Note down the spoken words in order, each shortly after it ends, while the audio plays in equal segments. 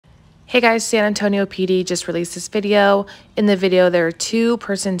Hey guys, San Antonio PD just released this video. In the video, there are two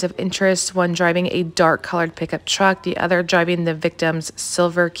persons of interest, one driving a dark colored pickup truck, the other driving the victim's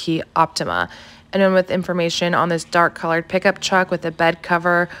silver key Optima. Anyone with information on this dark colored pickup truck with a bed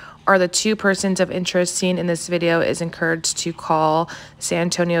cover or the two persons of interest seen in this video is encouraged to call San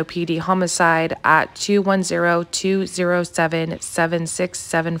Antonio PD Homicide at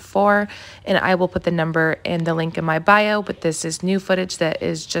 210-207-7674, and I will put the number and the link in my bio. But this is new footage that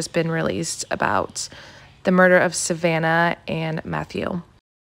has just been released about the murder of Savannah and Matthew.